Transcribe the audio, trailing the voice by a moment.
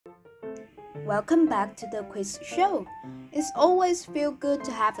Welcome back to the quiz show. It's always feel good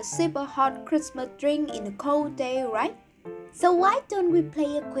to have a sip of hot Christmas drink in a cold day, right? So why don't we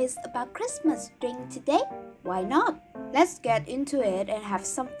play a quiz about Christmas drink today? Why not? Let's get into it and have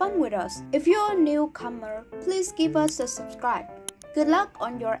some fun with us. If you're a newcomer, please give us a subscribe. Good luck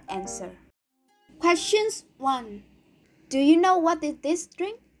on your answer. Questions 1. Do you know what is this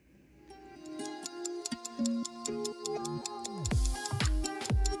drink?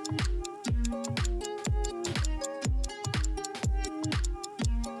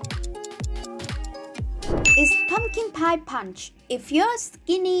 It's pumpkin pie punch if you're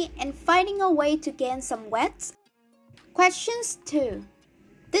skinny and finding a way to gain some weight. Questions 2.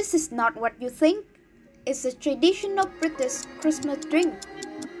 This is not what you think. It's a traditional British Christmas drink.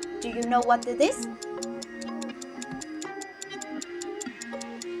 Do you know what it is?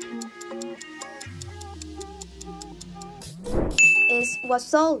 It's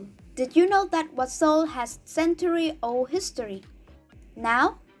wassail. Did you know that wassail has century-old history?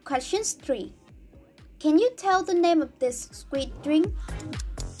 Now, questions 3. Can you tell the name of this sweet drink?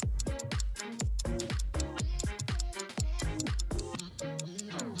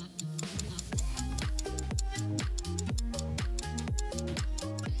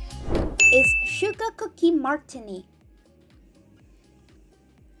 It's sugar cookie martini.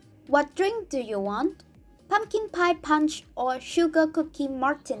 What drink do you want? Pumpkin pie punch or sugar cookie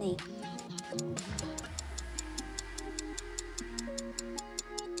martini?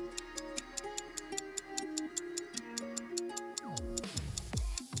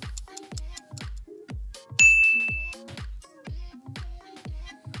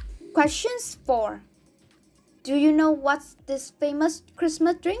 Questions 4. Do you know what's this famous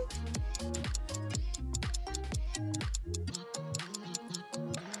Christmas drink?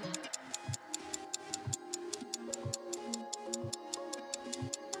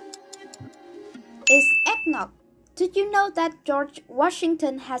 It's eggnog. Did you know that George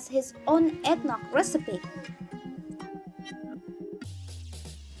Washington has his own eggnog recipe?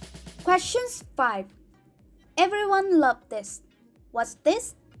 Questions 5. Everyone loves this. What's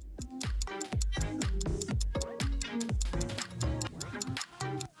this?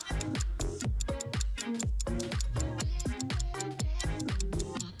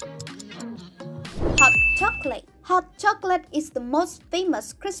 Hot chocolate. Hot chocolate is the most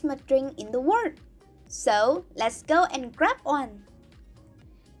famous Christmas drink in the world. So, let's go and grab one.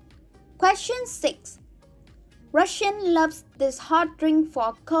 Question 6. Russian loves this hot drink for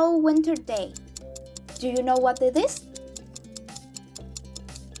a cold winter day. Do you know what it is?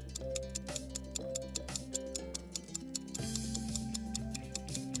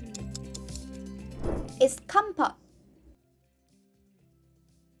 It's compote.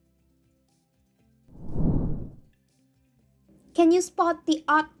 Can you spot the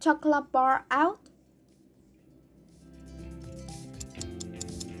odd chocolate bar out?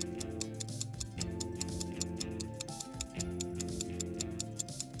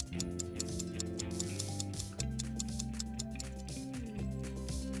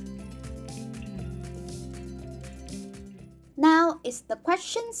 Now is the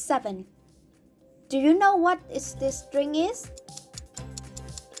question 7. Do you know what this drink is?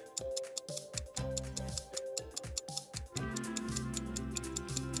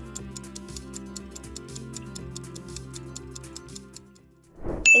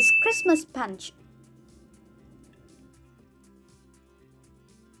 It's Christmas punch.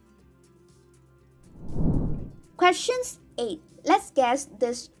 Questions 8. Let's guess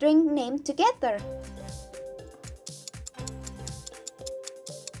this drink name together.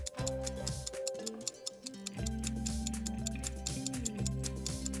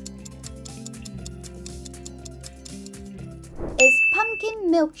 It's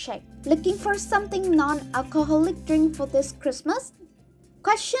pumpkin milkshake. Looking for something non-alcoholic drink for this Christmas?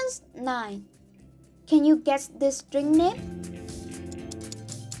 Questions 9. Can you guess this drink name?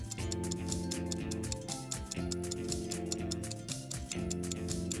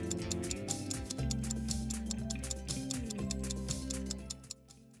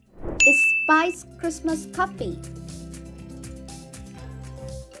 It's spiced Christmas coffee.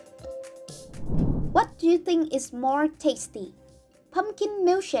 What do you think is more tasty? Pumpkin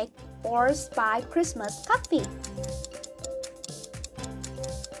milkshake or spiced Christmas coffee?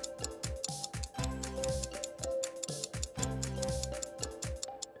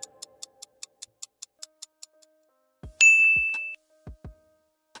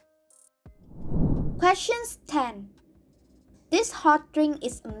 Questions 10. This hot drink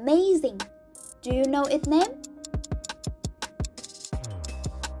is amazing. Do you know its name?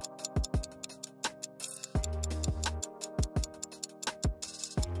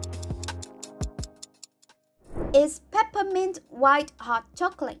 is peppermint white hot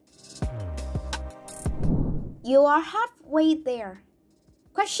chocolate. You are halfway there.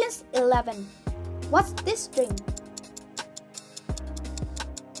 Questions 11. What's this drink?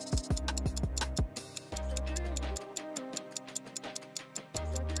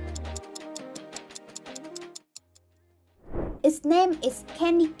 Its name is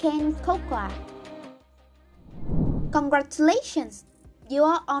candy cane cocoa. Congratulations! You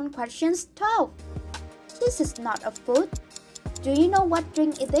are on questions 12. This is not a food. Do you know what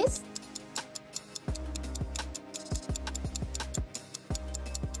drink it is?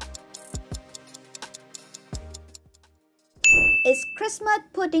 It's Christmas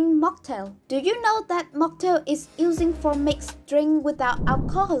pudding mocktail. Do you know that mocktail is using for mixed drink without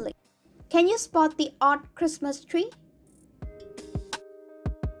alcoholic? Can you spot the odd Christmas tree?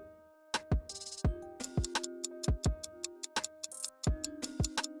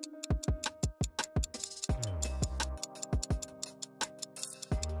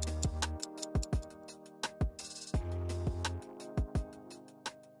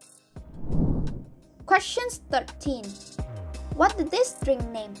 Questions 13. What did this drink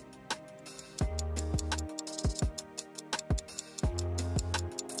name?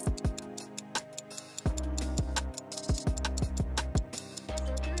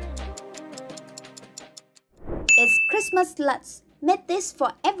 It's Christmas Lutz. Made this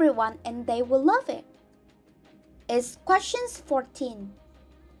for everyone and they will love it. It's questions 14.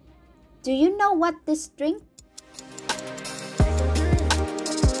 Do you know what this drink?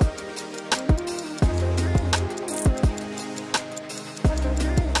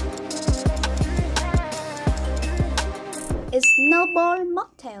 It's Snowball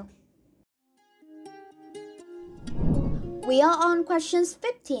Mocktail. We are on questions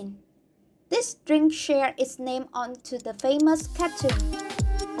 15. This drink shares its name onto the famous cartoon.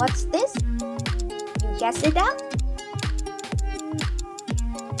 What's this? You guess it out?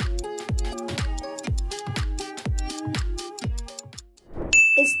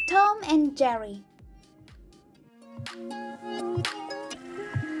 It's Tom and Jerry.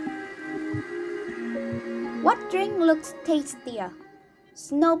 What drink looks tastier?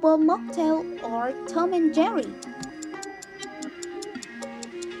 Snowball Mocktail or Tom and Jerry?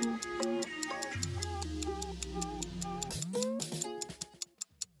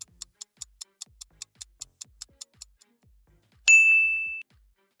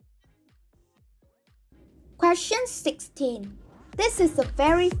 Question 16. This is a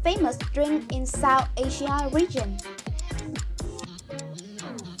very famous drink in South Asia region.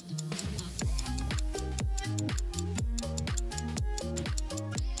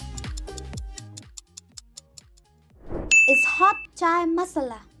 It's hot chai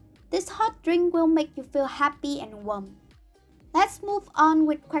masala. This hot drink will make you feel happy and warm. Let's move on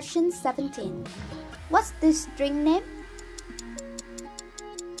with question 17. What's this drink name?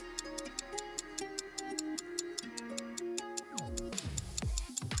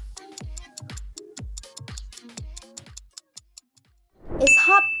 It's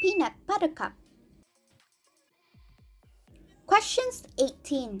hot peanut buttercup. Questions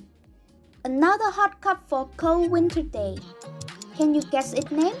 18. Another hot cup for cold winter day. Can you guess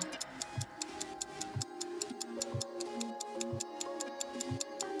its name?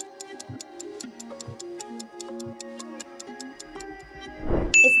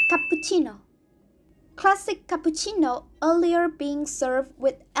 It's cappuccino. Classic cappuccino, earlier being served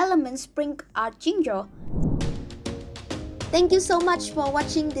with elements sprinkled are ginger. Thank you so much for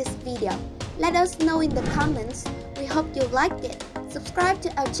watching this video. Let us know in the comments. We hope you liked it. Subscribe to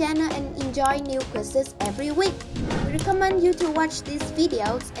our channel and enjoy new quizzes every week. We recommend you to watch these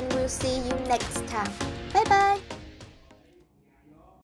videos and we'll see you next time. Bye bye!